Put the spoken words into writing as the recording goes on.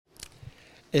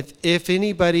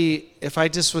If I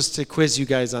just was to quiz you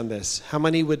guys on this, how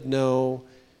many would know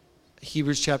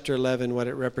Hebrews chapter 11, what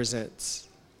it represents?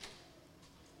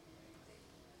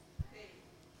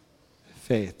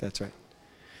 Faith, that's right.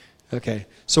 Okay,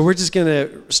 so we're just going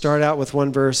to start out with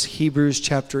one verse, Hebrews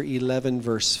chapter 11,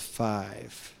 verse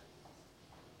 5.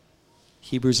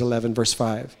 Hebrews 11, verse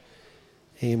 5.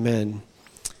 Amen.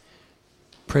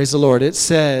 Praise the Lord. It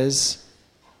says,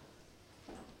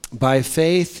 by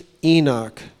faith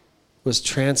Enoch was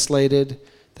translated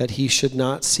that he should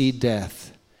not see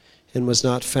death, and was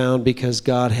not found because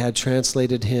God had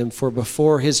translated him. For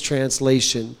before his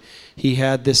translation, he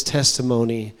had this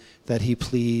testimony that he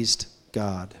pleased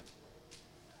God.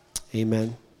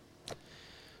 Amen.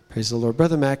 Praise the Lord.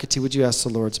 Brother McAtee, would you ask the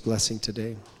Lord's blessing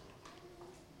today?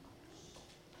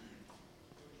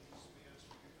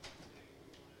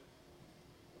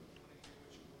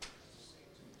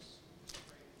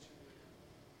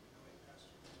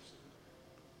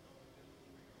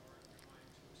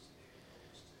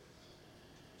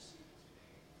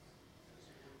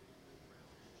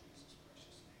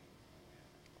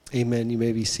 Amen. You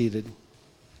may be seated.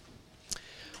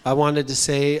 I wanted to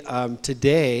say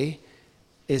today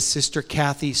is Sister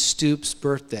Kathy Stoops'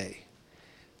 birthday.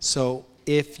 So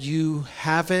if you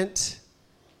haven't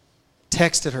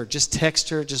texted her, just text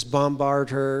her, just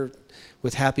bombard her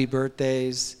with happy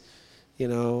birthdays, you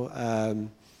can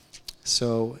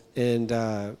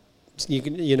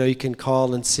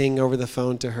call and sing over the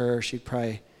phone to her. She'd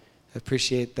probably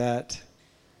appreciate that.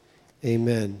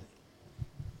 Amen.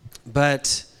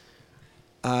 But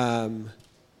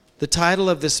the title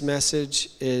of this message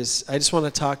is, I just want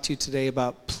to talk to you today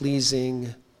about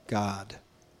pleasing God.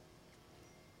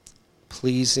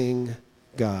 Pleasing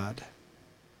God.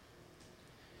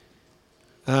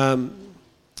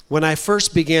 When I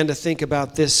first began to think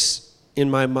about this in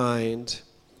my mind,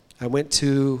 I went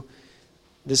to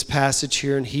this passage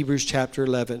here in Hebrews chapter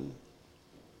 11.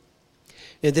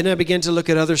 And then I began to look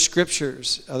at other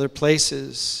scriptures, other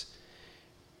places.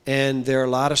 And there are a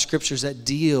lot of scriptures that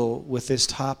deal with this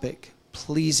topic,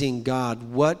 pleasing God.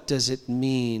 What does it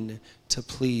mean to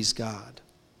please God?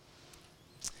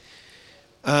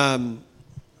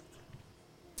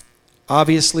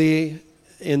 Obviously,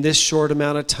 in this short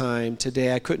amount of time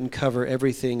today, I couldn't cover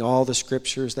everything, all the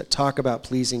scriptures that talk about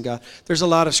pleasing God. There's a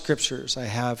lot of scriptures I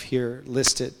have here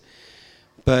listed,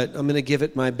 but I'm going to give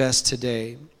it my best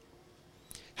today.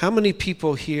 How many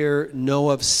people here know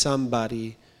of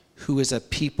somebody who is a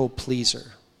people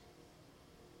pleaser?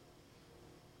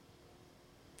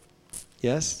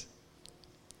 Yes?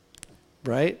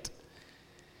 Right?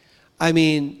 I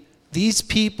mean, these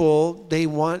people, they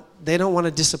don't want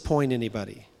to disappoint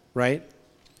anybody, right?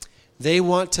 They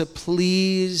want to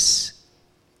please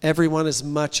everyone as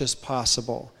much as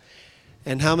possible.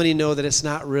 And how many know that it's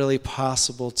not really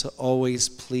possible to always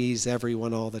please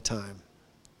everyone all the time?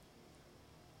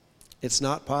 It's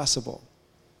not possible.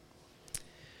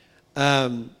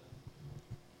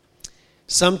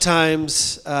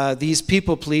 Sometimes these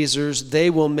people pleasers, they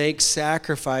will make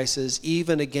sacrifices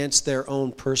even against their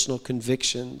own personal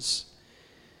convictions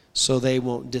so they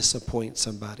won't disappoint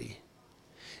somebody.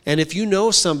 And if you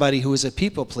know somebody who is a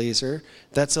people pleaser,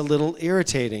 that's a little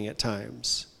irritating at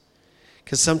times.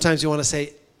 Because sometimes you want to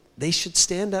say, they should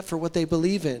stand up for what they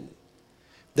believe in.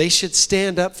 They should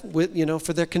stand up with,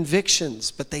 for their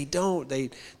convictions, but they don't. They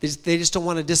just don't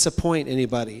want to disappoint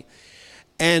anybody.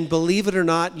 And believe it or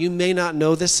not, you may not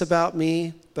know this about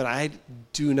me, but I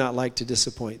do not like to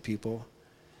disappoint people.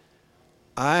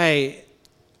 I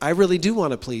really do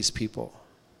want to please people.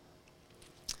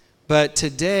 But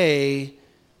today,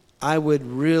 I would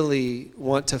really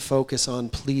want to focus on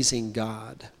pleasing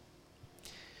God.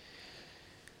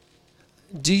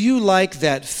 Do you like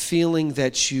that feeling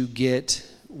that you get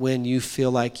when you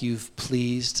feel like you've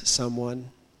pleased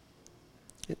someone?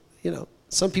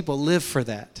 Some people live for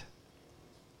that.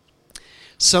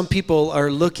 Some people are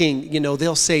looking,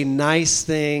 they'll say nice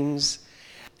things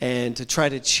and to try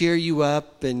to cheer you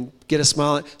up and get a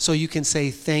smile so you can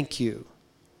say thank you.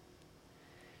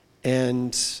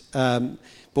 And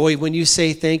boy, when you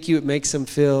say thank you, it makes them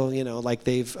feel, like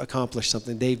they've accomplished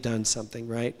something. They've done something,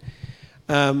 right?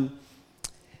 And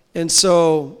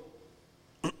so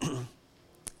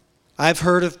I've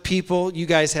heard of people, you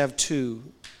guys have too,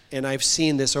 and I've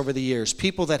seen this over the years,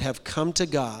 people that have come to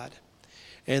God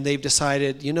and they've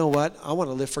decided, you know what, I want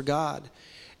to live for God.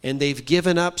 And they've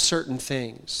given up certain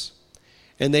things.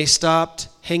 And they stopped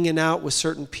hanging out with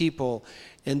certain people.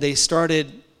 And they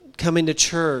started coming to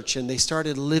church. And they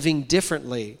started living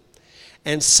differently.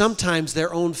 And sometimes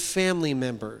their own family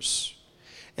members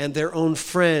and their own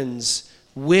friends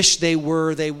wish they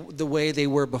were the way they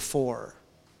were before.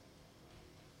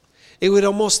 It would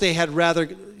almost, they had rather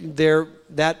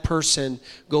that person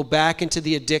go back into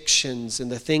the addictions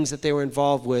and the things that they were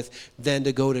involved with than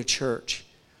to go to church.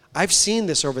 I've seen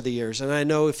this over the years, and I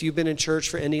know if you've been in church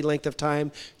for any length of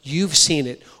time, you've seen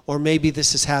it, or maybe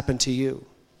this has happened to you.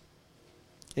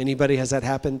 Anybody, has that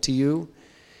happened to you?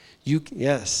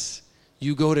 Yes.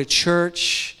 You go to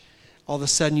church, all of a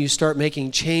sudden you start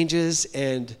making changes,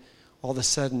 and all of a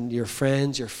sudden your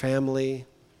friends, your family,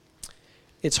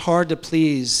 it's hard to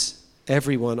please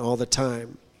everyone all the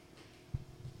time.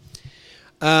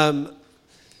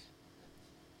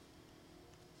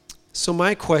 So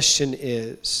my question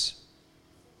is,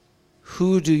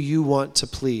 who do you want to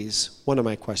please? One of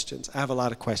my questions. I have a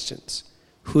lot of questions.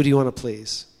 Who do you want to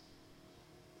please?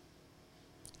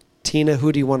 Tina,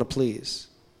 who do you want to please?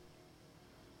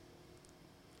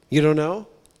 You don't know?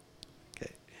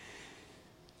 Okay.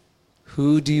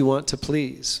 Who do you want to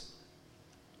please?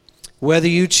 Whether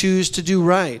you choose to do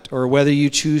right or whether you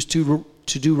choose to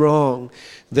do wrong,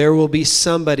 there will be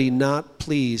somebody not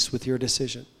pleased with your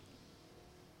decision.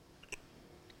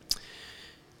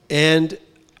 And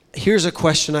here's a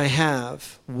question I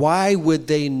have. Why would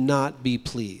they not be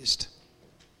pleased?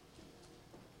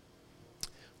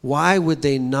 Why would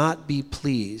they not be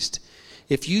pleased?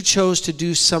 If you chose to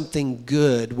do something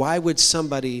good, why would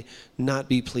somebody not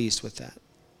be pleased with that?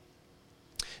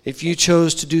 If you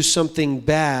chose to do something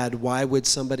bad, why would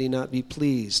somebody not be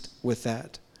pleased with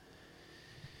that?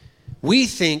 We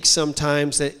think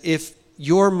sometimes that if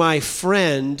you're my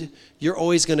friend, you're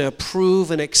always going to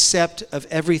approve and accept of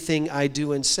everything I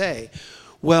do and say.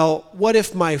 Well, what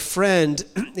if my friend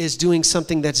is doing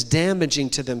something that's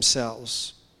damaging to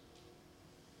themselves?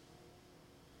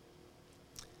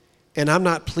 And I'm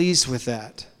not pleased with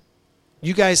that.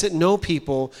 You guys that know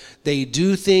people, they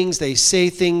do things, they say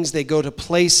things, they go to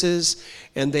places,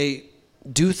 and they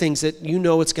do things that you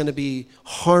know it's going to be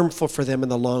harmful for them in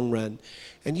the long run.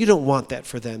 And you don't want that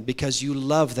for them because you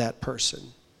love that person,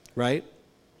 right?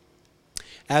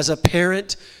 As a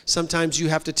parent, sometimes you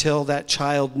have to tell that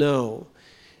child no.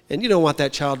 And you don't want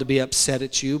that child to be upset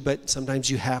at you, but sometimes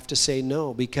you have to say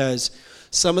no because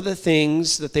some of the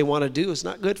things that they want to do is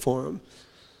not good for them.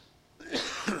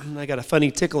 I got a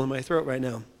funny tickle in my throat right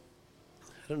now.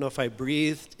 I don't know if I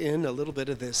breathed in a little bit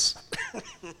of this.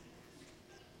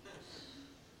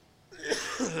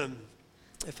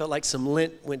 I felt like some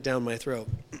lint went down my throat.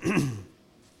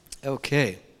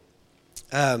 Okay.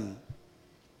 And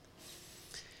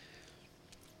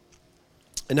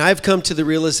I've come to the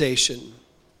realization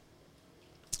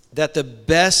that the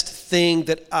best thing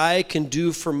that I can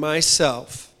do for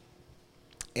myself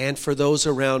and for those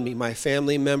around me, my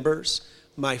family members,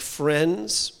 my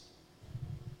friends,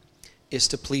 is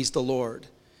to please the Lord.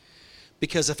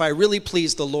 Because if I really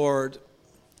please the Lord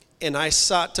and I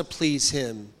sought to please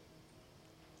Him,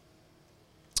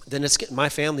 then my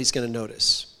family's going to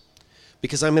notice.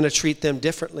 Because I'm going to treat them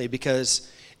differently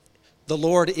because the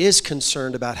Lord is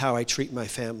concerned about how I treat my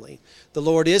family. The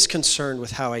Lord is concerned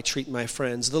with how I treat my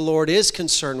friends. The Lord is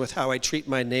concerned with how I treat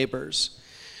my neighbors.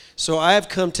 So I have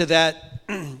come to that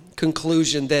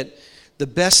conclusion that the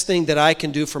best thing that I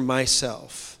can do for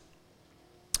myself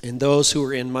and those who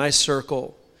are in my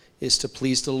circle is to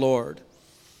please the Lord.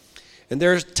 And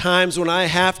there are times when I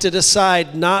have to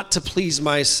decide not to please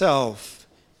myself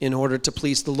in order to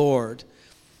please the Lord.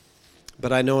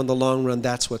 But I know in the long run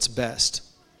that's what's best.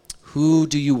 Who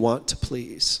do you want to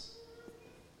please?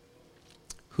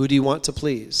 Who do you want to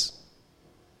please?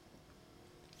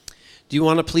 Do you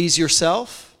want to please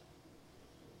yourself?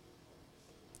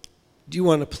 Do you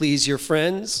want to please your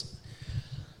friends?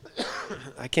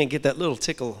 I can't get that little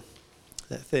tickle,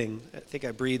 that thing. I think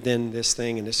I breathed in this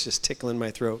thing and it's just tickling my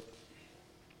throat.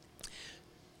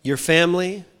 Your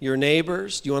family, your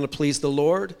neighbors, do you want to please the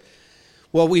Lord?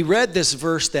 Well, we read this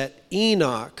verse that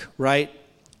Enoch, right?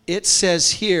 It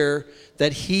says here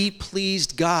that he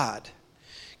pleased God.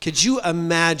 Could you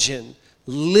imagine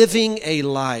living a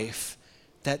life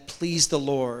that pleased the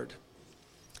Lord?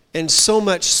 And so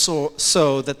much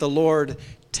so that the Lord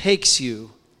takes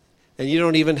you, and you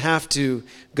don't even have to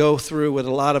go through what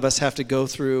a lot of us have to go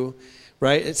through,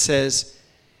 right? It says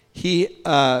he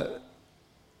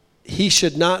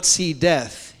should not see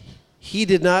death. He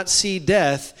did not see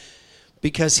death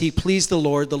because he pleased the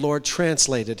Lord. The Lord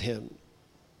translated him.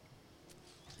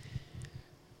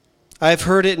 I've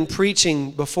heard it in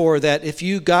preaching before that if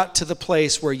you got to the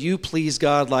place where you please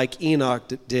God like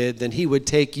Enoch did, then he would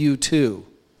take you too.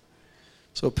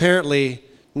 So apparently,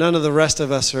 none of the rest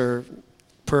of us are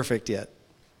perfect yet.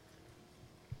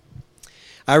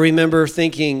 I remember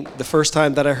thinking the first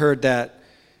time that I heard that,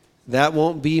 That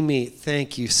won't be me.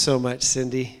 Thank you so much,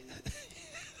 Cindy.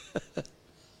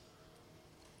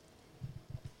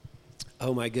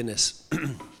 Oh my goodness.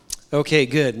 Okay,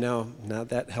 good. Now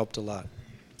that helped a lot.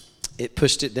 It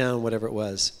pushed it down, whatever it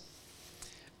was.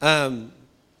 I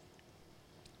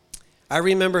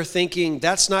remember thinking,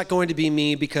 that's not going to be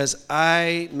me because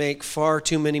I make far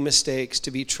too many mistakes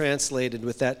to be translated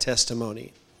with that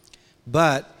testimony.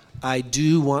 But I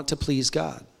do want to please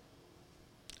God.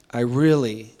 I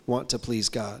really want to please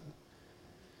God.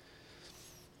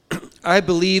 I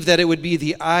believe that it would be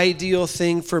the ideal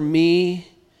thing for me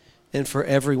and for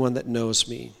everyone that knows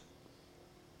me.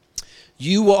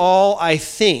 You all, I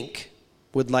think,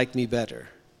 would like me better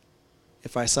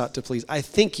if I sought to please. I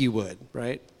think you would,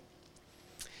 right?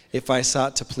 If I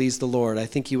sought to please the Lord, I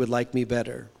think you would like me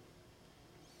better.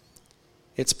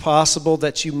 It's possible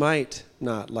that you might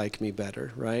not like me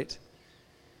better, right?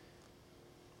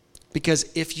 Because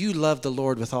if you love the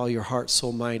Lord with all your heart,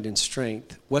 soul, mind, and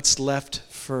strength, what's left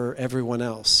for everyone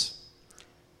else?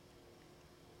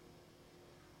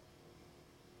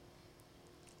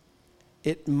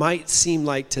 It might seem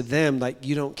like to them like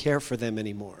you don't care for them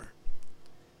anymore.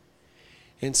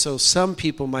 And so some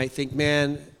people might think,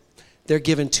 man, they're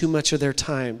giving too much of their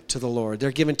time to the Lord.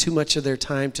 They're giving too much of their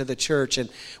time to the church. And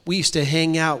we used to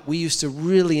hang out. We used to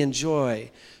really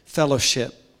enjoy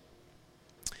fellowship.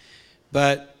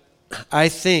 But I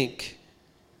think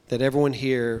that everyone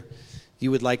here, you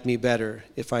would like me better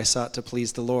if I sought to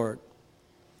please the Lord.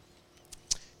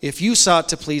 If you sought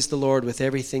to please the Lord with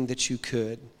everything that you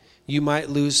could, you might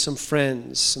lose some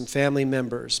friends, some family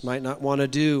members, might not want to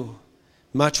do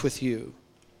much with you.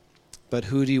 But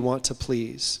who do you want to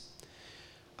please?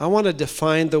 I want to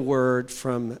define the word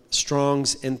from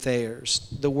Strong's and Thayer's.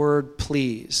 The word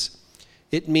please.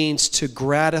 It means to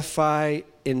gratify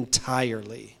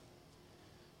entirely.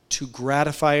 To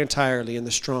gratify entirely in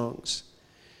the Strong's.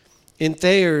 In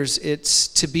Thayer's, it's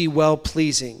to be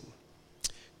well-pleasing.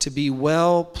 To be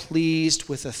well-pleased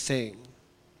with a thing.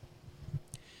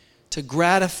 To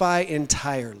gratify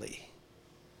entirely.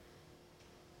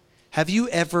 Have you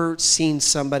ever seen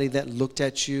somebody that looked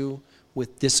at you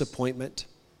with disappointment?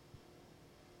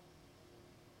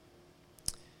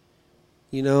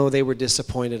 You know, they were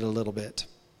disappointed a little bit.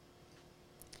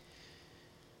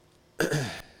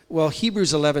 Well,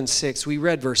 Hebrews 11:6, we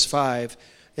read verse 5,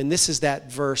 and this is that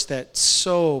verse that's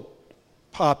so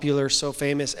popular, so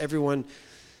famous. Everyone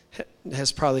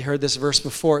has probably heard this verse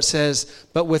before. It says,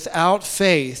 "But without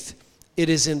faith, it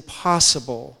is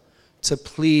impossible to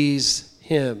please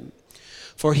him.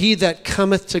 For he that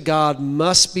cometh to God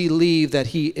must believe that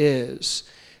he is,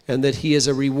 and that he is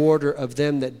a rewarder of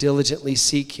them that diligently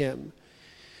seek him."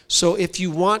 So if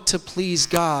you want to please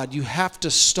God, you have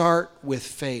to start with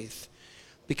faith.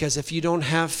 Because if you don't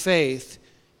have faith,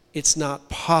 it's not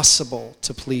possible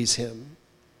to please him.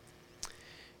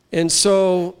 And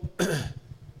so,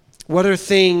 what are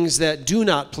things that do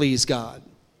not please God?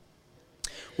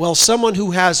 Well, someone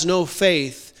who has no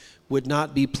faith would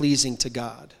not be pleasing to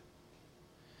God.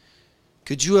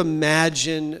 Could you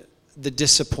imagine the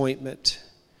disappointment?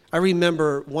 I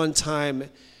remember one time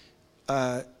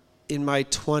in my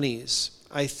 20s,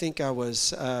 I think I was,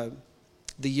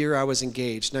 the year I was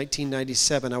engaged,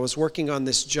 1997, I was working on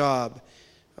this job.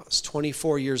 I was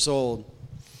 24 years old.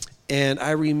 And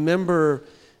I remember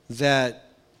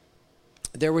that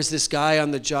there was this guy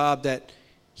on the job that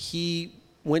he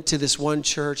went to this one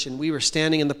church, and we were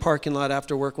standing in the parking lot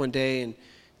after work one day and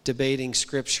debating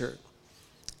scripture.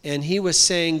 And he was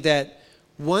saying that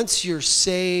once you're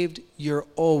saved, you're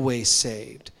always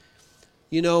saved.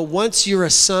 You know, once you're a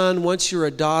son, once you're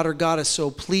a daughter, God is so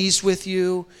pleased with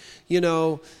you, you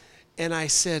know. And I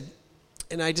said,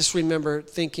 and I just remember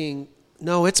thinking,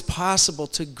 no, it's possible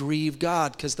to grieve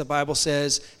God, because the Bible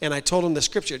says, and I told him the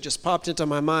scripture, it just popped into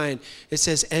my mind. It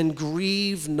says, "And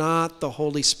grieve not the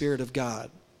Holy Spirit of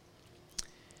God."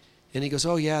 And he goes,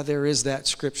 "Oh yeah, there is that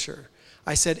scripture."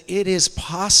 I said, it is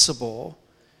possible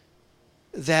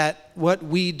that what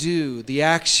we do, the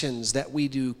actions that we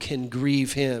do, can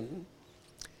grieve him.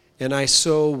 And I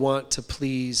so want to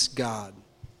please God.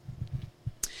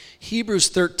 Hebrews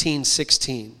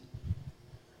 13:16.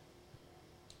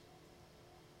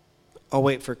 I'll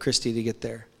wait for Christy to get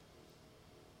there.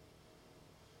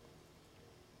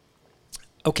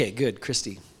 Okay, good,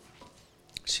 Christy.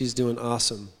 She's doing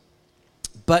awesome.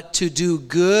 "But to do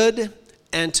good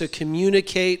and to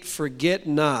communicate, forget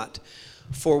not,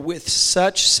 for with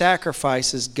such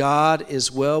sacrifices God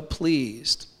is well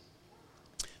pleased."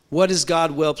 What is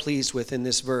God well pleased with in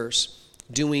this verse?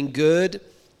 Doing good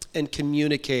and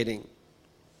communicating.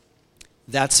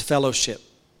 That's fellowship.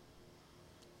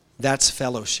 That's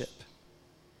fellowship.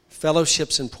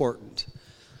 Fellowship's important.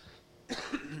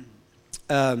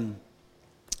 How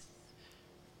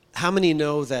many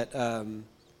know that,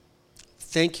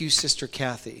 thank you, Sister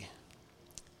Kathy.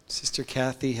 Sister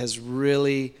Kathy has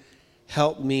really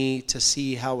helped me to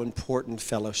see how important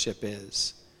fellowship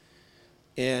is.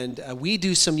 And we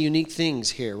do some unique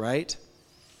things here, right?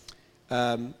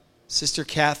 Sister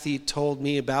Kathy told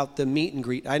me about the meet and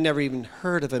greet. I never even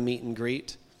heard of a meet and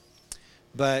greet.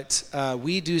 But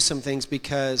we do some things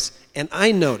because, and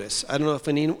I notice, I don't know if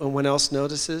anyone else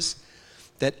notices,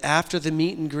 that after the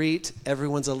meet and greet,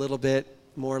 everyone's a little bit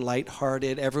more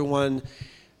lighthearted. Everyone,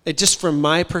 it just from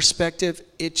my perspective,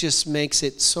 it just makes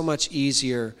it so much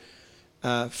easier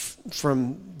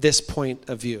from this point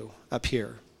of view up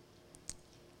here.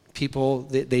 People,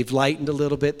 they've lightened a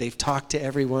little bit. They've talked to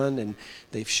everyone, and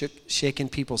they've shaken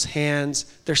people's hands.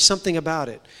 There's something about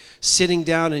it. Sitting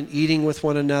down and eating with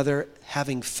one another,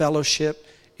 having fellowship,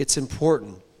 it's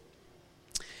important.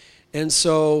 And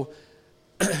so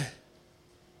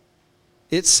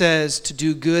it says to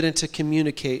do good and to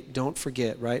communicate. Don't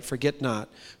forget, right? Forget not.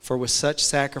 For with such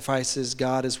sacrifices,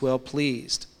 God is well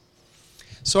pleased.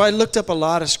 So I looked up a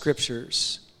lot of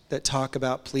scriptures that talk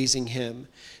about pleasing him.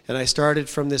 And I started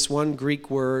from this one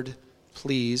Greek word,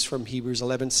 please, from Hebrews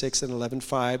 11:6 and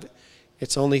 11:5.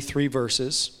 It's only 3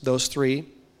 verses, those 3.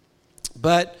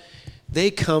 But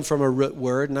they come from a root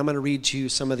word, and I'm going to read you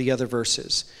some of the other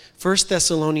verses. 1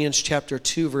 Thessalonians chapter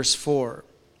 2, verse 4.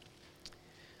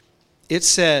 It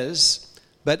says,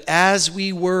 but as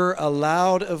we were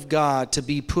allowed of God to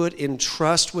be put in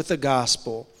trust with the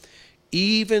gospel,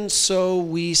 even so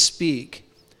we speak,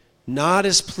 not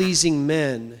as pleasing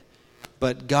men,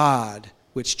 but God,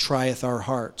 which trieth our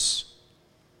hearts.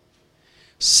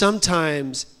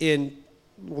 Sometimes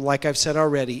like I've said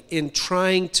already, in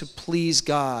trying to please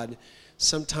God,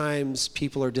 sometimes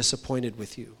people are disappointed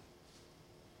with you.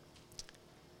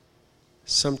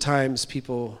 Sometimes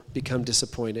people become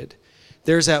disappointed.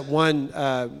 There's that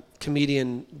one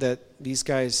comedian that these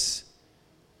guys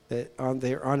that on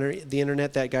the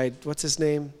internet, that guy, what's his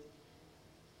name?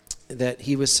 That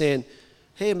he was saying,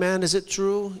 hey man, is it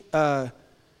true? The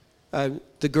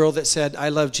girl that said, I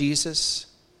love Jesus,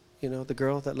 the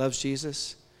girl that loves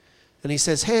Jesus. And he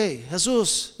says, hey,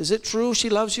 Jesus, is it true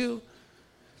she loves you?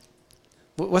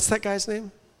 What's that guy's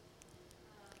name?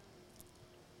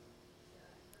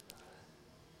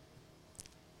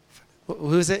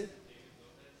 Who is it?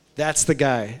 That's the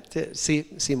guy.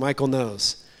 See, Michael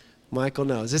knows. Michael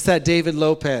knows. It's that David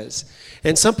Lopez.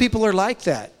 And some people are like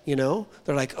that, They're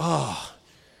like, oh,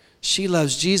 she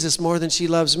loves Jesus more than she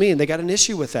loves me. And they got an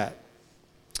issue with that.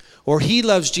 Or he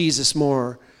loves Jesus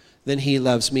more than he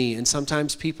loves me. And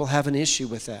sometimes people have an issue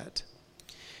with that.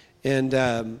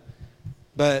 And,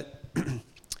 but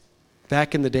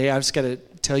back in the day, I've just got to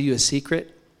tell you a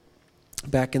secret.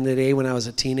 Back in the day when I was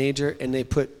a teenager, and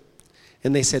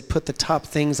they said, put the top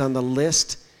things on the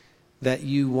list that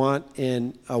you want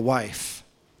in a wife.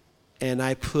 And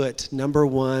I put, number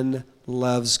 1,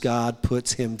 loves God,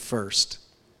 puts him first.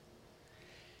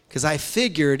 Because I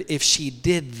figured if she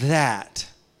did that,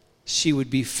 she would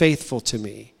be faithful to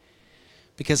me.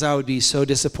 Because I would be so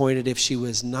disappointed if she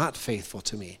was not faithful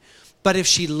to me. But if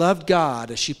she loved God,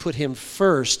 if she put him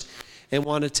first and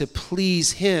wanted to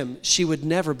please him, she would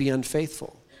never be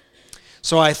unfaithful.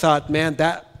 So I thought, man,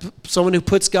 that someone who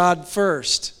puts God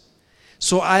first.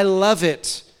 So I love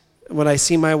it when I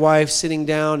see my wife sitting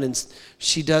down and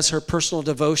she does her personal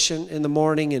devotion in the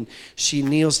morning and she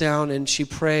kneels down and she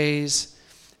prays.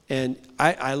 And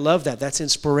I love that. That's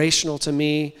inspirational to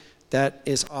me. That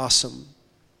is awesome.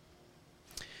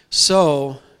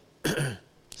 So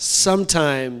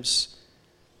sometimes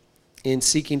in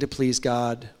seeking to please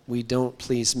God, we don't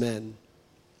please men.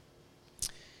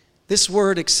 This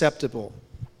word acceptable.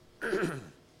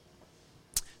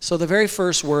 So the very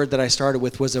first word that I started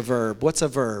with was a verb. What's a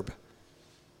verb?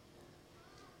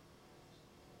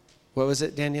 What was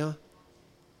it, Danielle?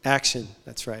 Action.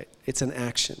 That's right. It's an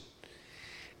action.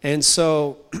 And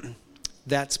so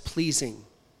that's pleasing.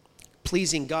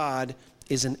 Pleasing God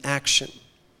is an action.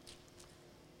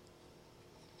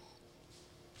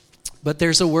 But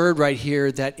there's a word right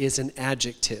here that is an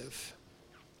adjective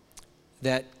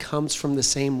that comes from the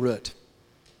same root.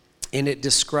 And it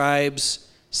describes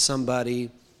somebody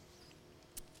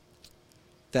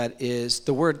that is,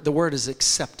 the word is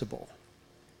acceptable.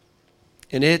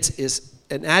 And it is,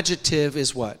 an adjective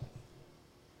is what?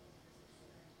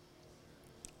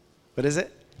 What is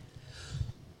it?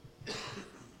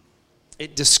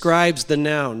 It describes the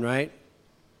noun, right?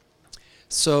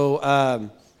 So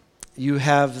you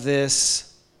have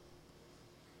this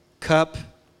cup,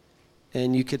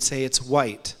 and you could say it's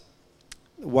white.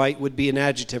 White would be an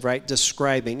adjective, right?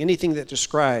 Describing. Anything that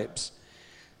describes.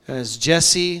 As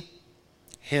Jesse,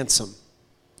 handsome.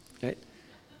 Right?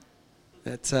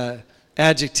 That's an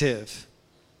adjective.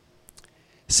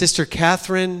 Sister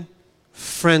Catherine,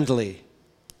 friendly.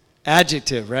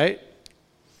 Adjective, right?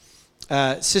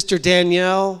 Sister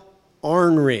Danielle,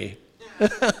 ornery.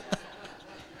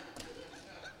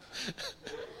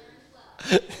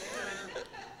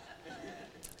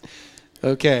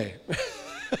 Okay.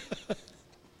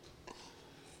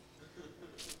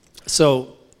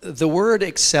 So the word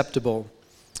acceptable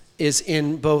is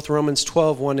in both Romans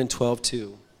 12:1 and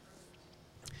 12:2,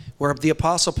 where the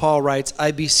Apostle Paul writes,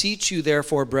 I beseech you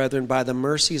therefore, brethren, by the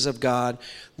mercies of God,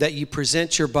 that you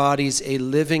present your bodies a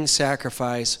living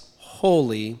sacrifice,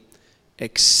 holy,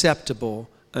 acceptable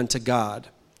unto God,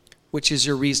 which is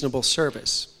your reasonable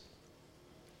service.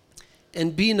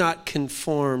 And be not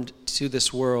conformed to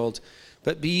this world,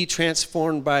 but be ye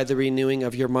transformed by the renewing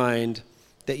of your mind,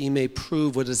 that ye may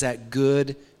prove what is that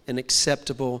good and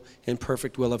acceptable and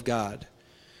perfect will of God.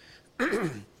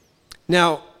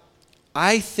 Now,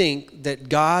 I think that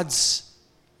God's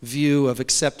view of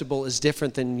acceptable is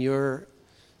different than your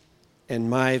and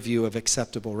my view of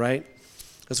acceptable, right?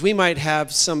 Because we might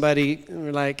have somebody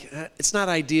like, it's not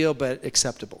ideal, but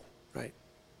acceptable, right?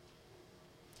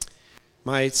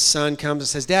 My son comes and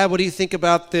says, Dad, what do you think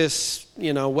about this,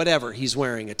 whatever he's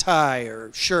wearing, a tie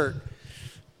or shirt?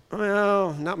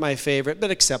 Well, not my favorite,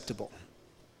 but acceptable.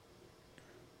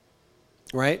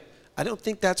 Right? I don't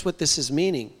think that's what this is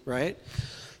meaning, right?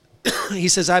 He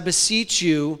says, I beseech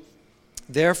you,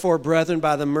 therefore, brethren,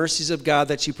 by the mercies of God,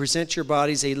 that you present your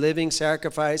bodies a living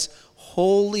sacrifice,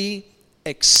 holy,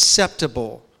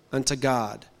 acceptable unto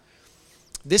God.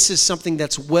 This is something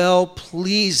that's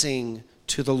well-pleasing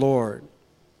to the Lord.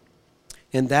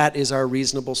 And that is our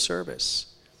reasonable service.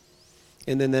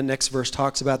 And then the next verse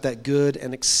talks about that good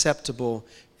and acceptable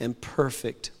and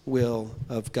perfect will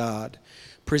of God.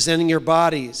 Presenting your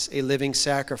bodies a living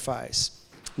sacrifice,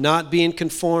 not being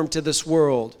conformed to this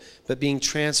world, but being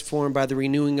transformed by the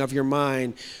renewing of your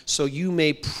mind, so you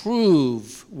may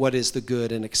prove what is the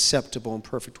good and acceptable and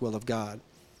perfect will of God.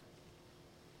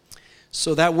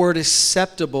 So that word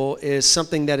acceptable is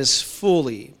something that is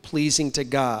fully pleasing to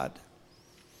God.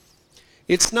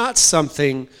 It's not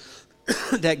something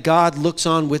that God looks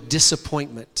on with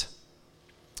disappointment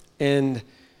and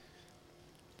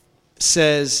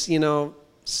says,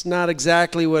 it's not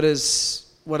exactly what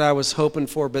I was hoping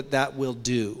for, but that will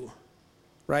do.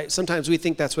 Right? Sometimes we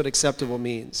think that's what acceptable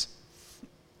means.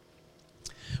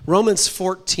 Romans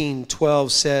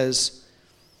 14:12 says,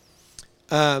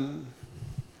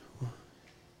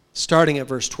 starting at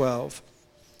verse 12,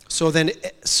 So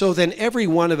then every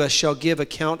one of us shall give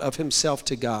account of himself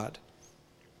to God.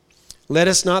 Let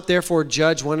us not therefore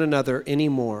judge one another any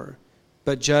more,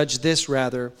 but judge this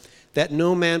rather, that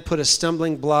no man put a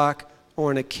stumbling block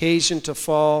or an occasion to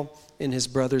fall in his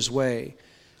brother's way.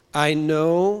 I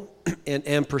know and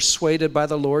am persuaded by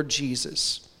the Lord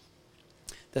Jesus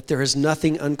that there is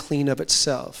nothing unclean of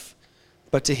itself,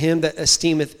 but to him that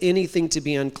esteemeth anything to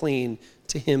be unclean,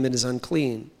 to him it is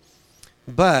unclean.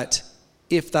 But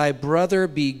if thy brother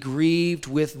be grieved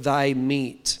with thy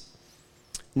meat,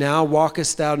 now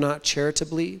walkest thou not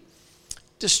charitably?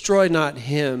 Destroy not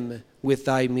him with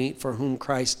thy meat for whom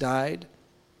Christ died.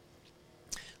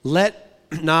 Let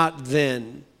not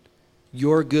then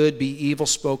your good be evil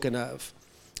spoken of.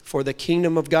 For the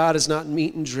kingdom of God is not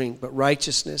meat and drink, but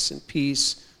righteousness and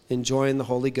peace and joy in the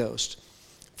Holy Ghost.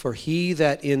 For he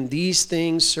that in these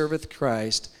things serveth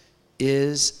Christ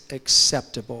is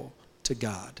acceptable to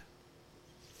God.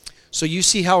 So you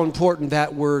see how important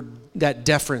that word, that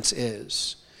deference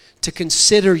is. To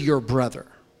consider your brother.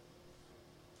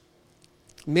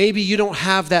 Maybe you don't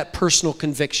have that personal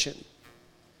conviction.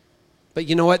 But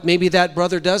you know what? Maybe that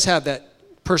brother does have that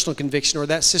personal conviction, or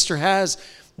that sister has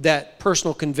that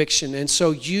personal conviction. And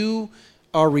so you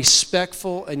are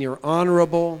respectful and you're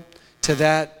honorable to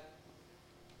that.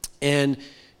 And,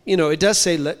 it does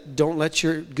say, don't let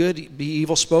your good be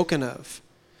evil spoken of.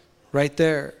 Right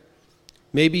there.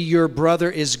 Maybe your brother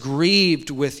is grieved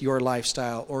with your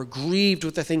lifestyle or grieved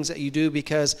with the things that you do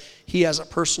because he has a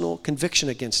personal conviction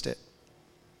against it.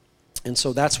 And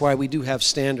so that's why we do have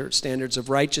standards of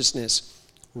righteousness,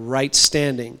 right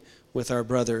standing with our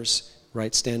brothers,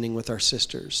 right standing with our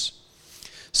sisters.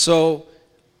 So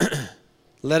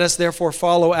let us therefore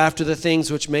follow after the things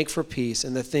which make for peace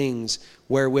and the things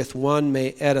wherewith one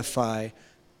may edify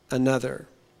another.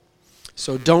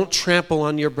 So don't trample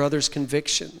on your brother's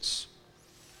convictions.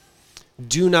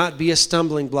 Do not be a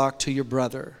stumbling block to your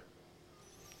brother.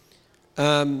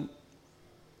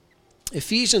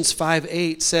 Ephesians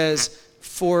 5:8 says,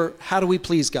 for how do we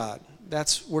please God?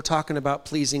 We're talking about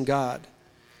pleasing God.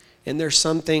 And there's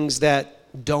some things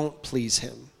that don't please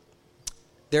him.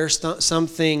 There's some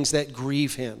things that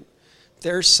grieve him.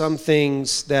 There's some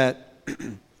things that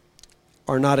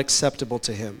are not acceptable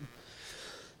to him.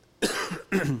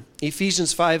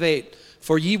 Ephesians 5:8,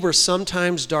 for ye were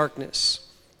sometimes darkness,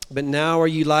 but now are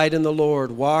ye light in the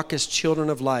Lord. Walk as children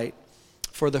of light.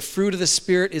 For the fruit of the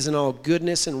Spirit is in all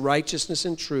goodness and righteousness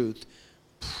and truth,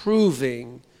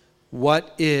 proving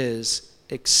what is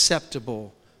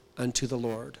acceptable unto the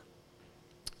Lord.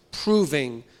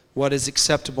 Proving what is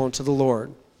acceptable unto the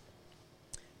Lord.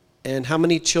 And how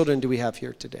many children do we have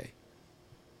here today?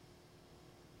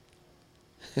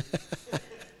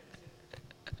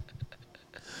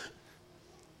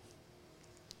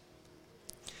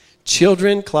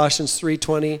 Children, Colossians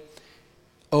 3:20,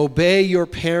 obey your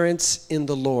parents in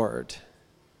the Lord,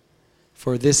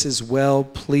 for this is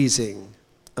well-pleasing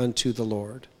unto the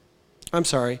Lord. I'm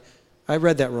sorry, I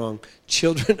read that wrong.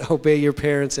 Children, obey your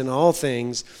parents in all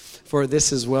things, for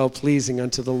this is well-pleasing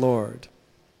unto the Lord.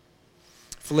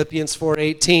 Philippians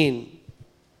 4:18,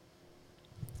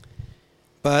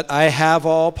 but I have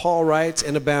all, Paul writes,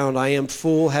 and abound. I am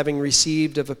full, having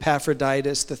received of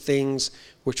Epaphroditus the things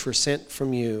which were sent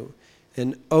from you,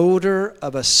 an odor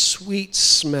of a sweet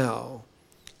smell,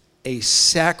 a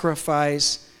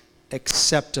sacrifice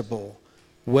acceptable,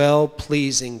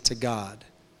 well-pleasing to God.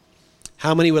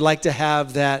 How many would like to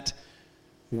have that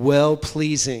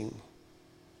well-pleasing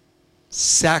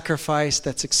sacrifice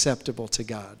that's acceptable to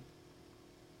God?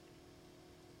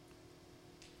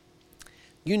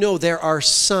 You know, there are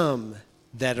some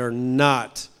that are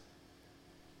not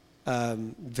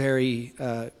very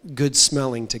good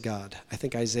smelling to God. I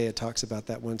think Isaiah talks about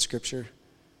that one scripture.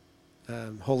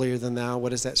 Holier than thou.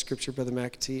 What is that scripture, Brother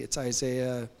McAtee? It's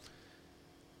Isaiah.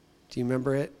 Do you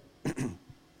remember it?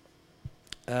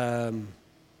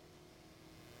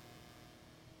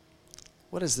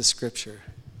 What is the scripture?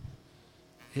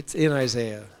 It's in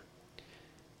Isaiah.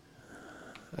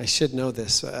 I should know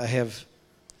this. I have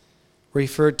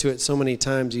referred to it so many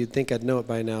times you'd think I'd know it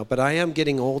by now. But I am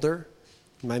getting older.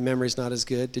 My memory's not as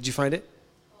good. Did you find it?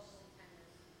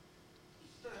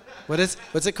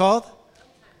 What's it called?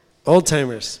 Old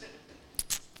timers.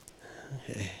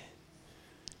 Okay.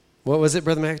 What was it,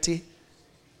 Brother McAtee?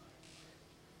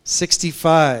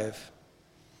 65.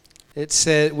 It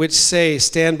said, which say,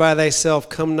 stand by thyself,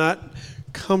 come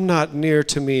not near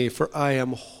to me, for I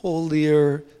am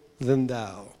holier than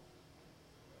thou.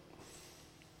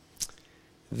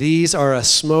 These are a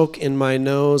smoke in my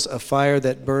nose, a fire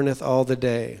that burneth all the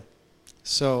day.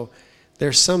 So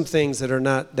there's some things that are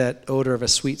not that odor of a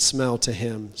sweet smell to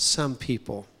him. Some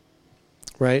people,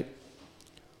 right?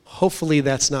 Hopefully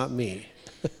that's not me.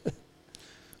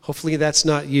 Hopefully that's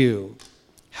not you.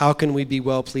 How can we be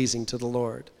well-pleasing to the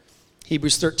Lord?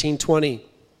 Hebrews 13:20.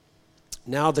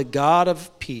 Now the God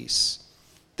of peace,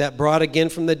 that brought again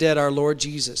from the dead our Lord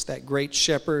Jesus, that great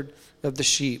shepherd of the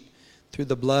sheep, through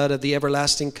the blood of the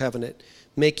everlasting covenant,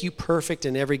 make you perfect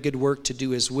in every good work to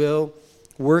do his will,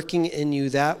 working in you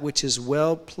that which is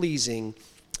well-pleasing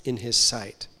in his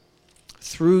sight.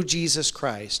 Through Jesus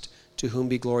Christ, to whom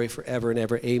be glory forever and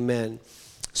ever. Amen.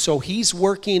 So he's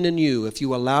working in you, if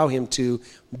you allow him to,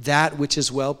 that which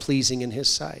is well-pleasing in his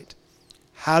sight.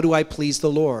 How do I please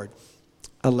the Lord?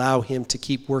 Allow him to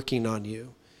keep working on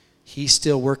you. He's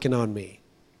still working on me.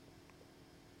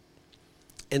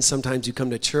 And sometimes you come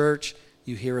to church,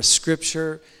 you hear a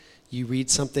scripture, you read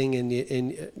something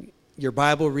in your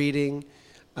Bible reading,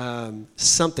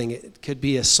 something. It could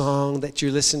be a song that you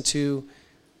listen to,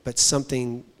 but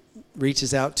something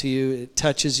reaches out to you, it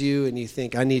touches you, and you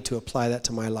think, I need to apply that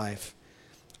to my life.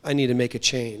 I need to make a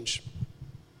change.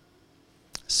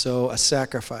 So a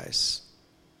sacrifice.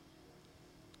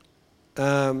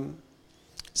 2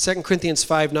 Corinthians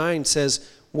 5:9 says,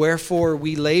 wherefore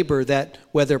we labor that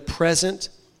whether present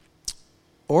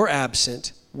or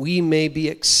absent, we may be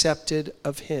accepted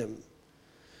of him.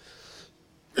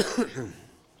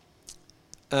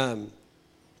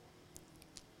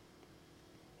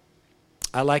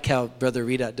 I like how Brother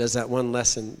Rita does that one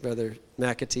lesson, Brother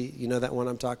McAtee. You know that one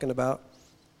I'm talking about?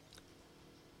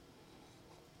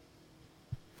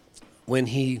 When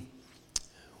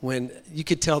you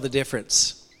could tell the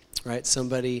difference, right?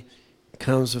 Somebody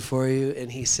comes before you and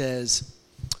he says,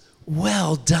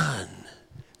 well done,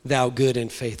 thou good and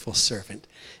faithful servant.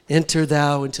 Enter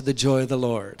thou into the joy of the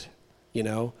Lord,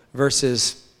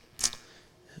 versus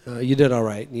you did all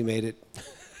right, you made it.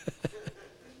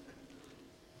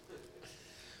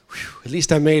 Whew, at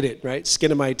least I made it, right?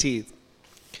 Skin of my teeth.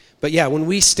 But yeah, when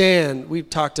we stand, we've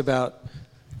talked about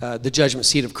the judgment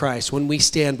seat of Christ, when we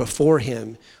stand before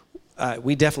him,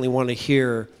 we definitely want to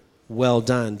hear, well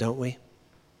done, don't we?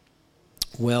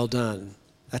 Well done.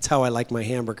 That's how I like my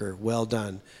hamburger, well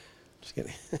done. Just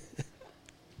kidding.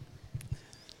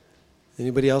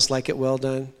 Anybody else like it well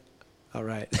done? All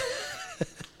right.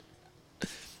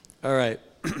 All right.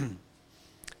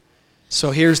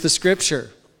 So here's the scripture.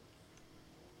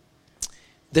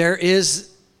 There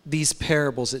is these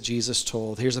parables that Jesus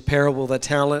told. Here's a parable of the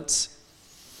talents.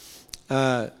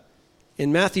 In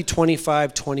Matthew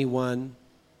 25:21,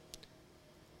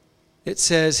 it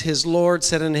says, his Lord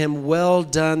said unto him, well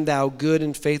done, thou good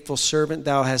and faithful servant.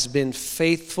 Thou hast been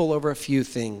faithful over a few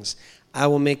things. I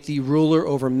will make thee ruler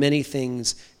over many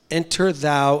things. Enter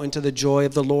thou into the joy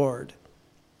of the Lord.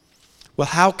 Well,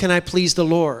 how can I please the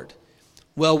Lord?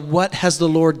 Well, what has the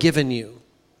Lord given you?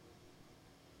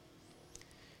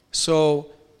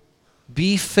 So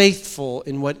be faithful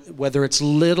in whether it's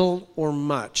little or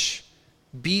much.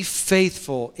 Be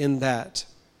faithful in that.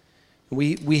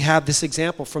 We have this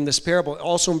example from this parable.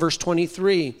 Also in verse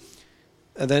 23,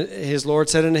 and then his Lord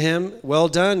said unto him, well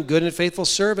done, good and faithful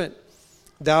servant.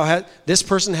 This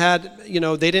person had,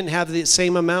 they didn't have the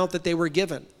same amount that they were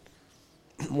given.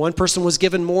 One person was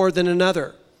given more than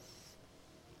another.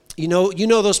 You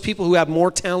know those people who have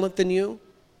more talent than you?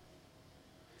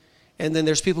 And then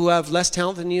there's people who have less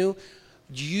talent than you.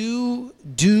 You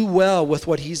do well with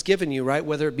what he's given you, right?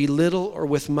 Whether it be little or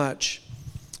with much.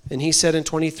 And he said in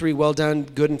 23, well done,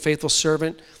 good and faithful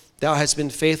servant. Thou hast been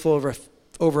faithful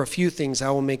over a few things. I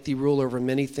will make thee ruler over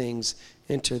many things.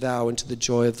 Enter thou into the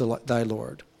joy of thy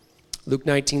Lord. Luke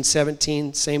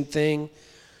 19:17, same thing.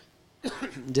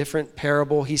 Different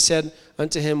parable. He said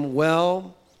unto him,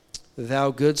 well,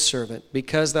 thou good servant,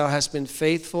 because thou hast been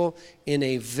faithful in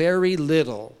a very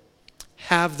little,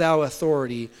 have thou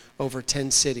authority over 10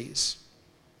 cities.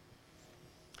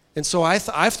 And so I've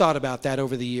thought about that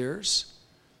over the years.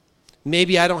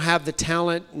 Maybe I don't have the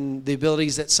talent and the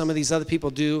abilities that some of these other people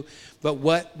do, but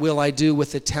what will I do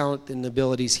with the talent and the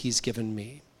abilities he's given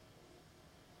me?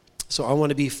 So I want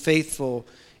to be faithful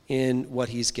in what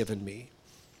he's given me.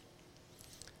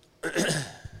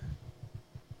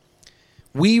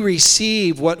 We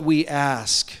receive what we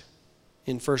ask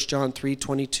in 1 John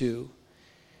 3:22.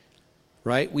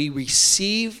 Right? We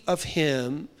receive of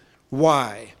him.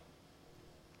 Why?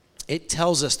 It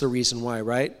tells us the reason why,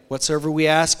 right? Whatsoever we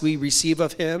ask, we receive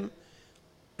of him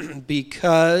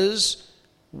because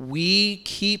we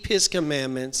keep his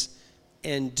commandments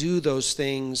and do those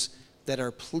things that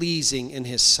are pleasing in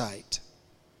his sight.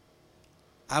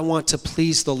 I want to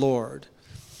please the Lord.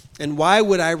 And why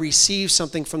would I receive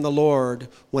something from the Lord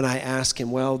when I ask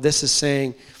him? Well, this is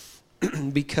saying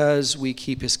because we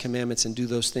keep his commandments and do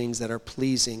those things that are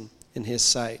pleasing in his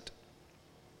sight.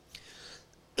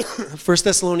 1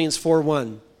 Thessalonians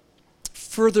 4:1.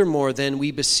 Furthermore, then,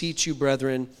 we beseech you,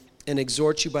 brethren, and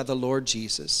exhort you by the Lord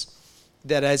Jesus,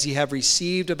 that as ye have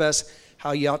received of us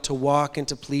how ye ought to walk and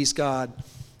to please God,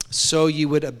 so you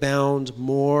would abound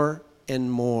more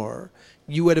and more.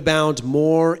 You would abound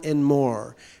more and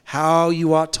more. How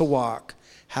you ought to walk,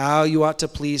 how you ought to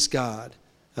please God,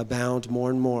 abound more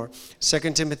and more.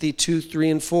 2 Timothy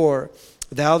 2:3-4.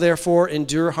 Thou therefore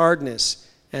endure hardness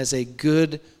as a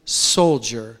good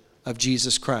soldier of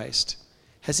Jesus Christ.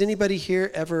 Has anybody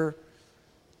here ever,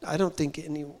 I don't think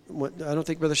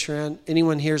Brother Sharan,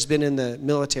 anyone here has been in the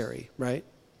military, right?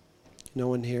 No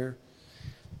one here?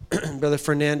 Brother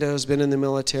Fernando has been in the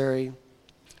military.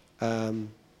 I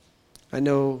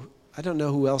don't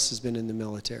know who else has been in the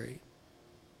military.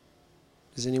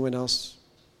 Does anyone else?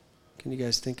 Can you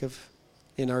guys think of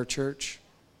in our church?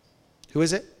 Who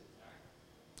is it?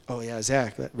 Oh yeah,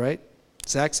 Zach, right?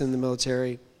 Zach's in the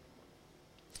military.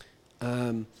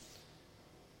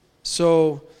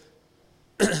 So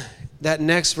that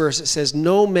next verse, it says,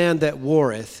 no man that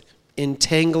warreth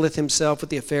entangleth himself with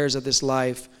the affairs of this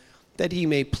life, that he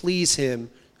may please him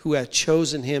who hath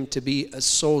chosen him to be a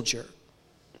soldier.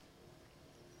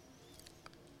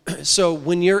 So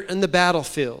when you're in the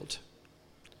battlefield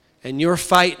and you're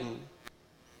fighting,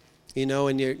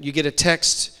 and you get a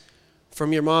text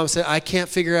from your mom saying, I can't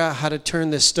figure out how to turn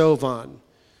this stove on.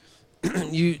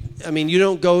 You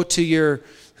don't go to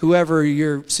whoever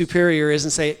your superior is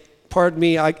and say, pardon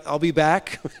me, I'll be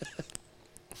back.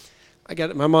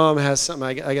 My mom has something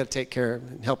I got to take care of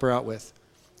and help her out with.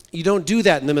 You don't do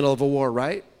that in the middle of a war,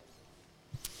 right?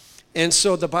 And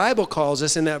so the Bible calls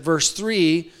us in that verse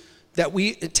 3 that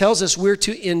it tells us we're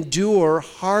to endure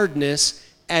hardness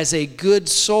as a good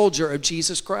soldier of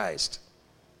Jesus Christ.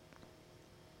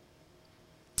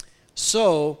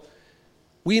 So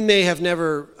we may have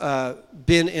never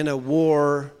been in a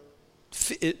war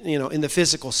in the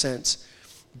physical sense.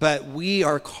 But we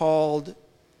are called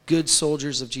good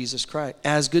soldiers of Jesus Christ.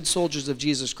 As good soldiers of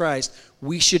Jesus Christ,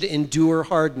 we should endure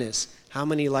hardness. How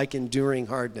many like enduring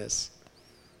hardness?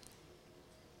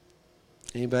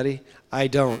 Anybody? I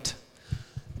don't.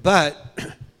 But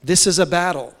this is a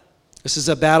battle. This is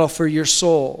a battle for your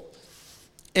soul.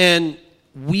 And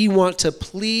we want to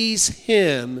please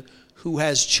him who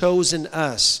has chosen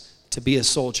us to be a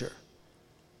soldier.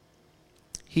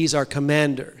 He's our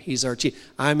commander. He's our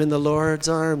chief. I'm in the Lord's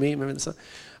army. Remember the song?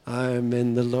 I'm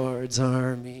in the Lord's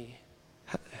army.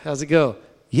 How's it go?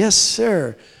 Yes,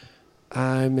 sir.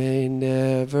 I may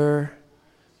never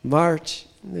march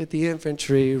with the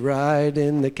infantry, ride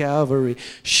in the cavalry,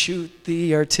 shoot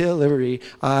the artillery.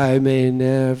 I may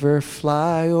never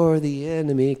fly o'er the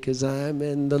enemy, 'cause I'm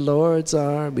in the Lord's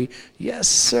army. Yes,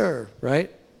 sir.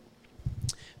 Right?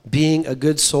 Being a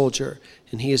good soldier,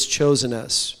 and he has chosen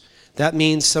us. That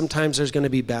means sometimes there's going to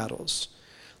be battles.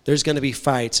 There's going to be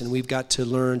fights, and we've got to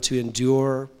learn to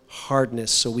endure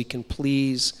hardness so we can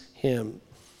please him.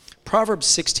 Proverbs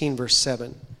 16, verse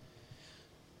 7.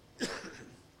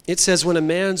 It says, when a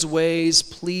man's ways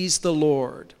please the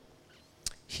Lord,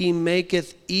 he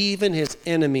maketh even his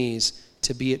enemies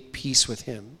to be at peace with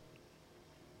him.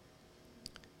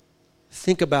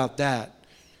 Think about that.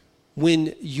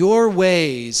 When your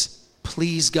ways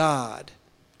please God,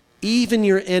 even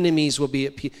your enemies will be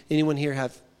at peace. Anyone here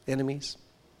have enemies?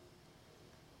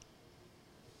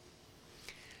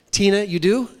 Tina, you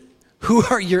do? Who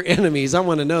are your enemies? I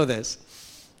want to know this.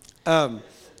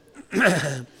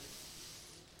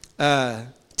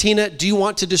 Tina, do you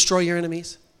want to destroy your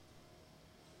enemies?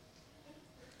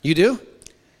 You do?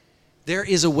 There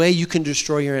is a way you can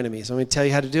destroy your enemies. I'm going to tell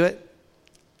you how to do it.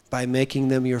 By making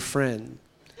them your friend.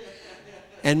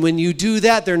 And when you do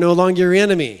that, they're no longer your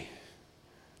enemy.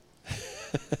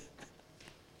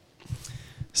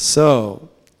 So,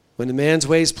 when a man's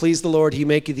ways please the Lord, he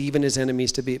maketh even his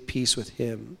enemies to be at peace with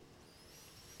him.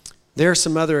 There are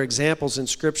some other examples in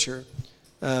Scripture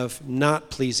of not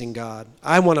pleasing God.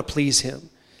 I want to please him.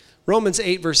 Romans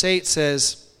 8 verse 8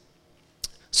 says,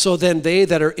 so then they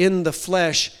that are in the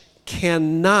flesh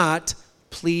cannot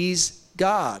please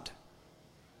God.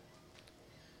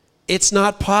 It's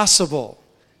not possible.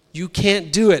 You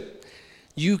can't do it.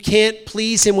 You can't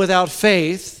please him without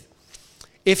faith.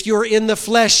 If you're in the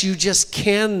flesh, you just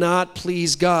cannot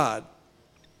please God.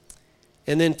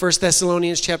 And then 1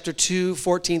 Thessalonians chapter 2,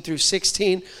 14 through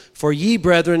 16, for ye,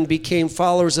 brethren, became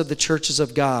followers of the churches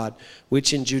of God,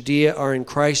 which in Judea are in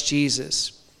Christ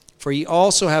Jesus. For ye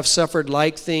also have suffered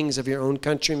like things of your own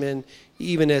countrymen,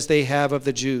 even as they have of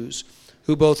the Jews,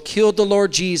 who both killed the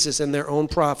Lord Jesus and their own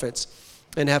prophets,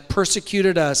 and have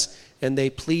persecuted us, and they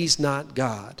please not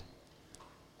God,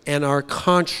 and are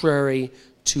contrary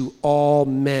to all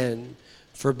men,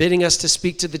 forbidding us to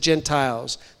speak to the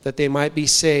Gentiles, that they might be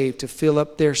saved, to fill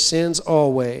up their sins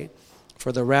always,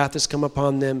 for the wrath has come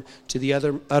upon them to the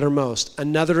uttermost.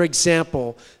 Another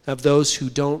example of those who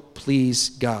don't please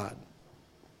God.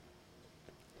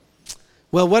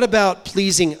 Well, what about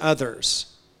pleasing others?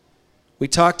 We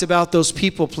talked about those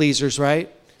people pleasers,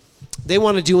 right? They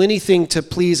want to do anything to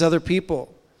please other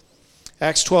people.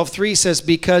 Acts 12:3 says,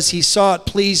 because he saw it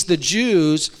pleased the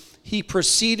Jews, he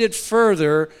proceeded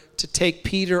further to take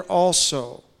Peter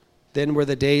also. Then were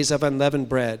the days of unleavened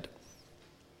bread.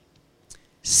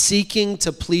 Seeking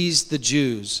to please the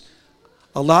Jews.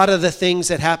 A lot of the things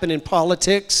that happen in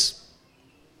politics,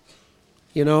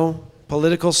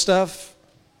 political stuff.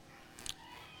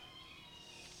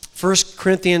 1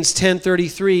 Corinthians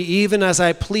 10:33, even as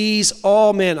I please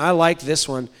all men, I like this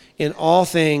one, in all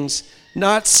things,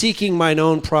 not seeking mine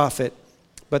own profit,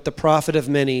 but the profit of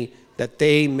many, that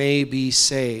they may be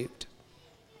saved.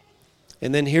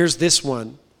 And then here's this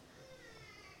one.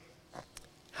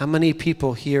 How many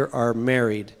people here are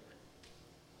married?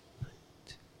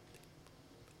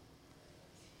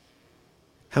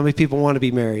 How many people want to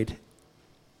be married?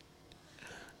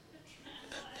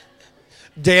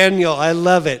 Daniel, I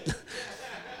love it.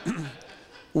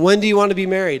 When do you want to be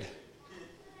married?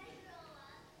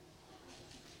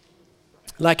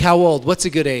 Like how old? What's a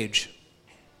good age?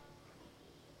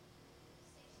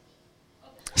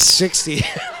 60.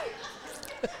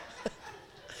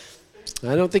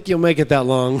 I don't think you'll make it that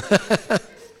long. That'd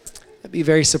be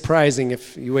very surprising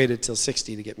if you waited till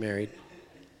 60 to get married.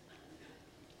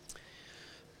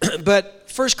 But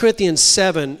 1 Corinthians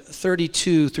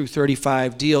 7:32 through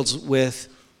 35 deals with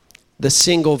the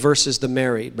single versus the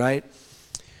married, right?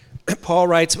 Paul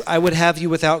writes, I would have you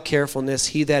without carefulness.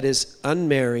 He that is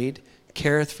unmarried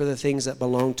careth for the things that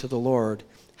belong to the Lord,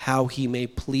 how he may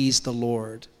please the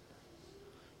Lord.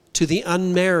 To the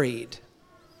unmarried,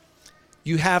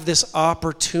 you have this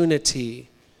opportunity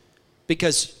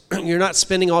because you're not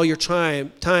spending all your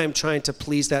time trying to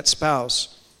please that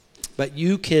spouse, but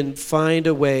you can find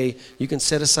a way, you can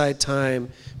set aside time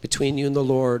between you and the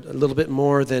Lord a little bit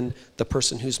more than the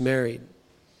person who's married.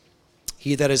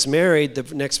 He that is married,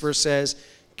 the next verse says,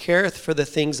 careth for the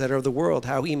things that are of the world,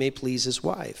 how he may please his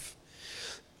wife.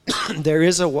 There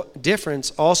is a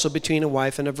difference also between a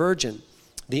wife and a virgin.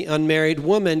 The unmarried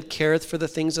woman careth for the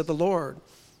things of the Lord,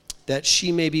 that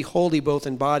she may be holy both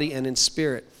in body and in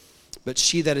spirit. But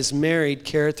she that is married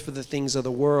careth for the things of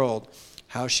the world,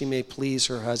 how she may please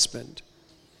her husband.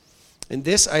 And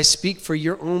this I speak for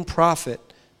your own profit,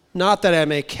 not that I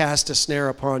may cast a snare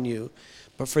upon you,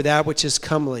 but for that which is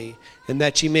comely, and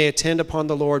that ye may attend upon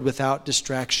the Lord without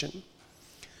distraction.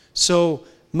 So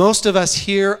most of us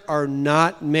here are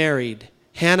not married.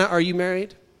 Hannah, are you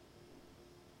married?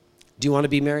 Do you want to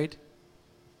be married?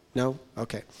 No?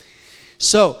 Okay.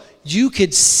 So you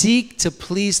could seek to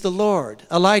please the Lord.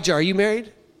 Elijah, are you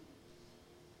married?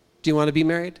 Do you want to be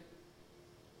married?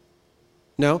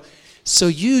 No? So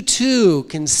you too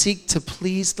can seek to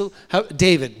please the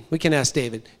David, we can ask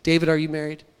David. David, are you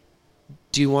married?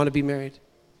 Do you want to be married?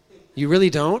 You really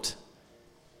don't?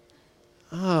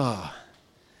 Oh.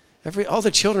 All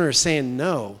the children are saying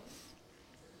no.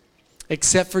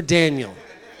 Except for Daniel.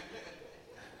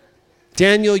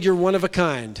 Daniel, you're one of a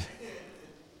kind.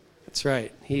 That's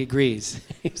right. He agrees.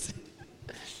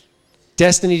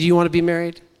 Destiny, do you want to be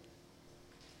married?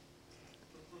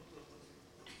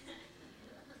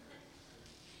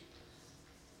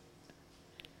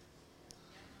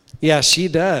 Yeah, she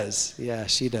does. Yeah,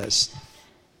 she does.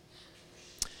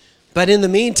 But in the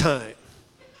meantime,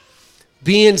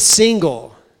 being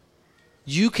single,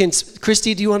 you can...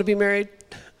 Christy, do you want to be married?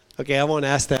 Okay, I won't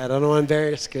ask that. I don't want to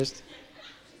embarrass Christy.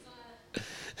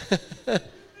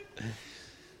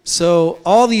 So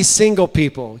all these single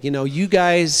people, you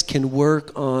guys can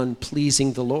work on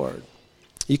pleasing the Lord.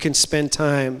 You can spend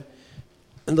time,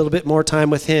 a little bit more time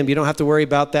with him. You don't have to worry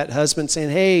about that husband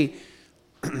saying, hey,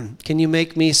 can you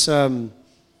make me an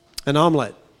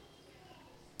omelet?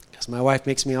 Because my wife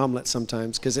makes me omelet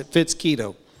sometimes because it fits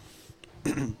keto.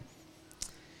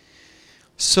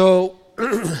 So,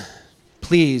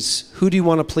 please, who do you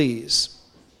want to please?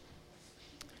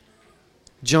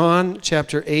 John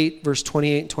chapter 8, verse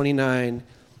 28 and 29,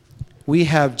 we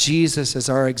have Jesus as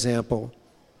our example.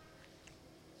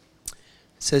 It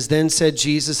says, then said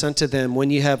Jesus unto them,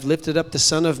 when ye have lifted up the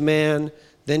Son of Man,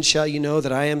 then shall you know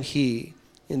that I am he,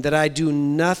 and that I do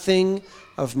nothing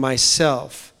of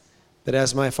myself, but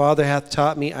as my Father hath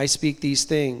taught me, I speak these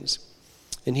things.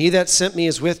 And he that sent me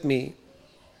is with me.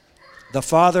 The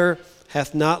Father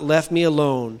hath not left me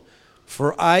alone,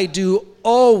 for I do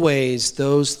always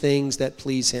those things that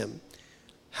please him.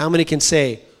 How many can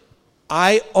say,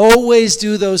 I always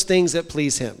do those things that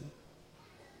please him?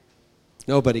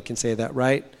 Nobody can say that,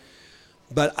 right?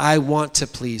 But I want to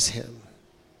please him.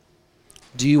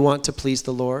 Do you want to please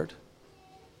the Lord?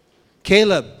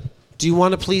 Caleb, do you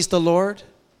want to please the Lord?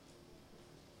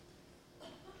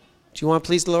 Do you want to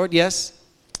please the Lord? Yes?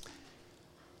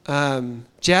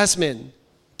 Jasmine,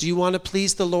 do you want to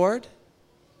please the Lord?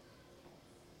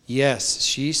 Yes,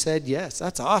 she said yes.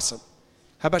 That's awesome.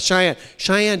 How about Cheyenne?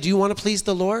 Cheyenne, do you want to please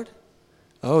the Lord?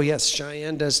 Oh, yes,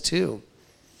 Cheyenne does too.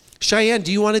 Cheyenne,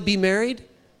 do you want to be married?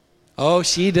 Oh,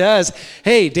 she does.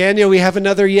 Hey, Daniel, we have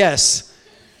another yes.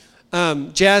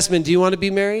 Jasmine, do you want to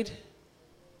be married?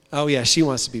 Oh, yeah, she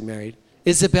wants to be married.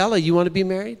 Isabella, you want to be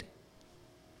married?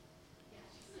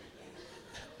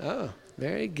 Oh,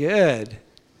 very good.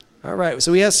 All right,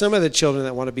 so we have some of the children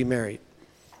that want to be married.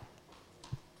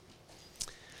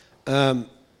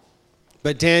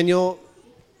 But Daniel,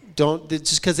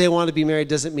 just because they want to be married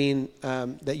doesn't mean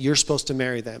that you're supposed to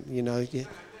marry them. You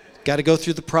got to go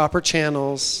through the proper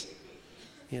channels,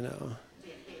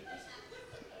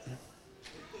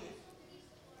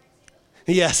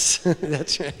 Yes,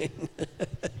 that's right.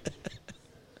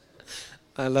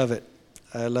 I love it.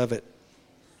 I love it.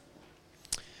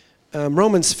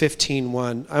 Romans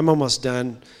 15:1. I'm almost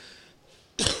done.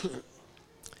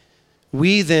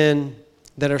 We then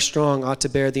that are strong ought to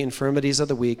bear the infirmities of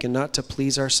the weak and not to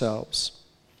please ourselves.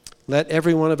 Let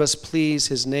every one of us please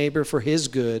his neighbor for his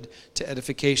good to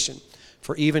edification.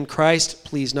 For even Christ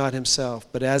pleased not himself,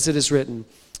 but as it is written,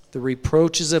 the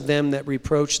reproaches of them that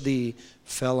reproach thee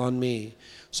fell on me.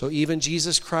 So even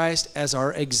Jesus Christ, as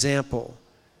our example,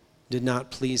 did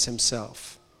not please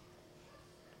himself.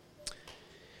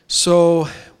 So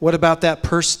what about that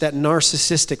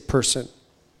narcissistic person?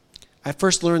 I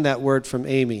first learned that word from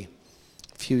Amy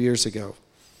a few years ago.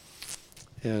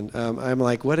 And I'm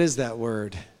like, what is that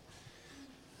word?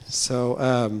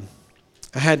 So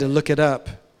I had to look it up.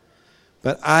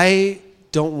 But I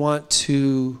don't want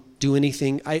to do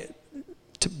anything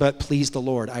but please the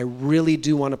Lord. I really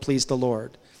do want to please the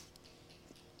Lord.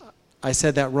 I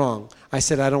said that wrong. I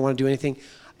said I don't want to do anything.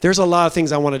 There's a lot of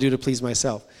things I want to do to please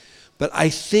myself. But I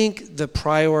think the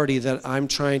priority that I'm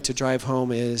trying to drive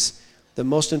home is the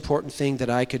most important thing that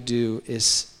I could do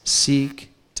is seek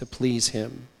to please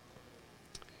him.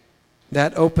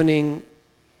 That opening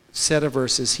set of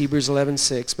verses, Hebrews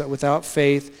 11:6, but without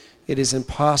faith it is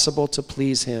impossible to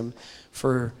please him.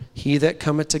 For he that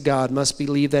cometh to God must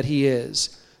believe that he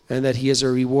is, and that he is a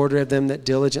rewarder of them that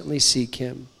diligently seek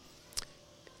him.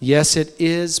 Yes, it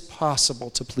is possible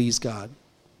to please God.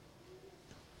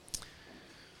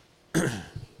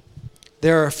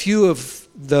 There are a few of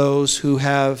those who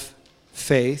have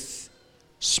faith,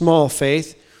 small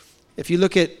faith. If you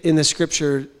look at in the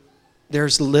scripture,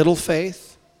 there's little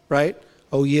faith, right?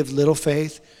 Oh, ye have little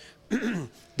faith.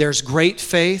 There's great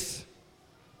faith.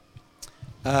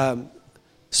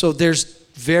 So there's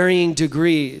varying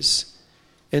degrees.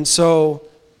 And so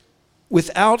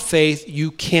without faith,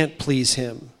 you can't please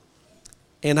him.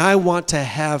 And I want to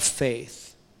have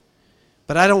faith.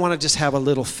 But I don't want to just have a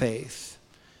little faith.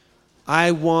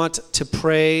 I want to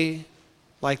pray,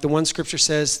 like the one scripture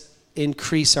says,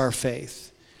 increase our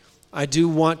faith. I do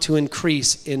want to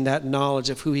increase in that knowledge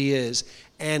of who he is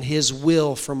and his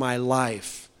will for my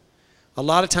life. A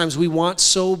lot of times we want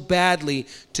so badly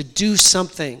to do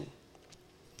something,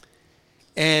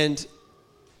 and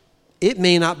it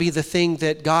may not be the thing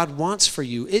that God wants for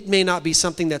you. It may not be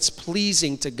something that's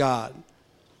pleasing to God.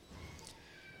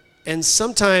 And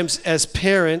sometimes as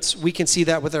parents, we can see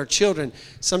that with our children.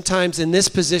 Sometimes in this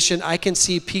position, I can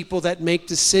see people that make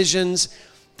decisions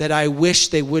that I wish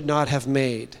they would not have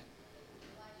made.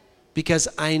 Because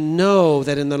I know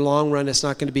that in the long run, it's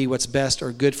not going to be what's best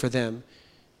or good for them.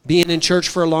 Being in church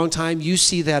for a long time, you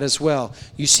see that as well.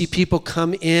 You see people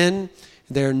come in,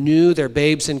 they're new, they're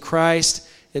babes in Christ,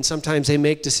 and sometimes they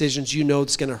make decisions you know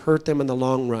it's going to hurt them in the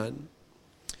long run.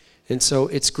 And so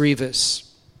it's grievous.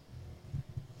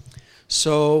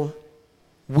 So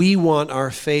we want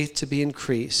our faith to be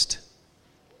increased.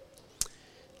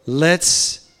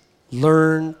 Let's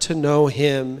learn to know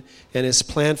him and his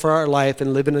plan for our life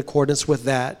and live in accordance with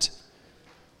that.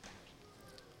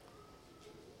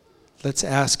 Let's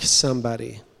ask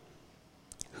somebody.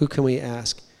 Who can we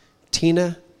ask?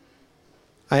 Tina,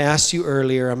 I asked you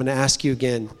earlier. I'm going to ask you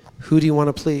again. Who do you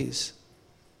want to please?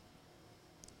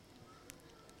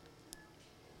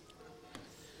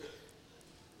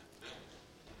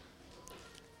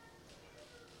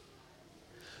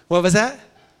 What was that?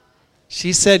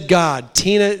 She said God.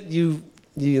 Tina, you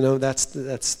know that's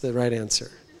the right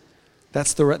answer.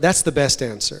 That's the best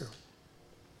answer.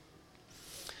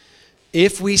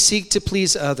 If we seek to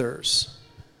please others,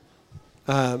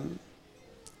 and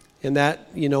that,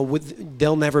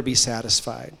 they'll never be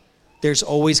satisfied. There's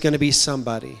always going to be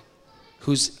somebody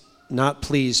who's not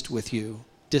pleased with you,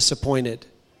 disappointed.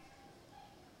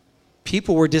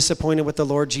 People were disappointed with the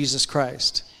Lord Jesus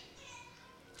Christ.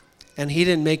 And he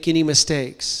didn't make any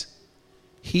mistakes.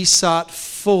 He sought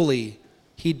fully.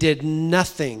 He did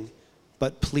nothing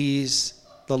but please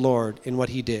the Lord in what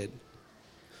he did.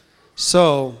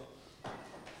 So,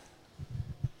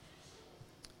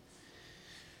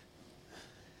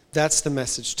 that's the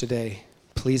message today.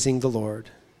 Pleasing the Lord.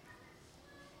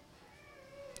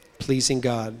 Pleasing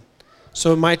God.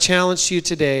 So my challenge to you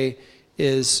today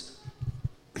is,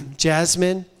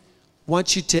 Jasmine, I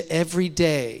want you to every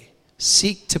day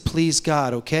seek to please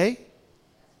God, okay?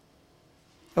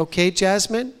 Okay,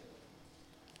 Jasmine?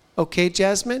 Okay,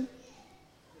 Jasmine?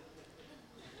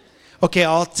 Okay,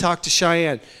 I'll talk to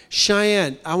Cheyenne.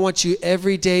 Cheyenne, I want you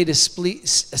every day to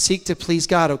seek to please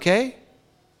God, okay?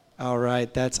 All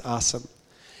right, that's awesome.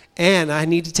 And I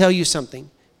need to tell you something.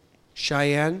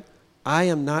 Cheyenne, I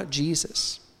am not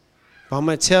Jesus. But I'm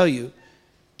going to tell you,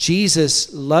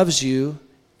 Jesus loves you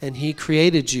and he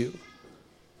created you.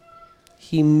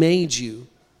 He made you.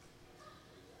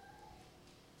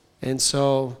 And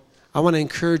so I want to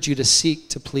encourage you to seek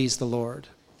to please the Lord.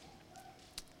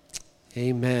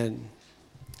 Amen.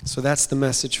 So that's the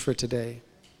message for today.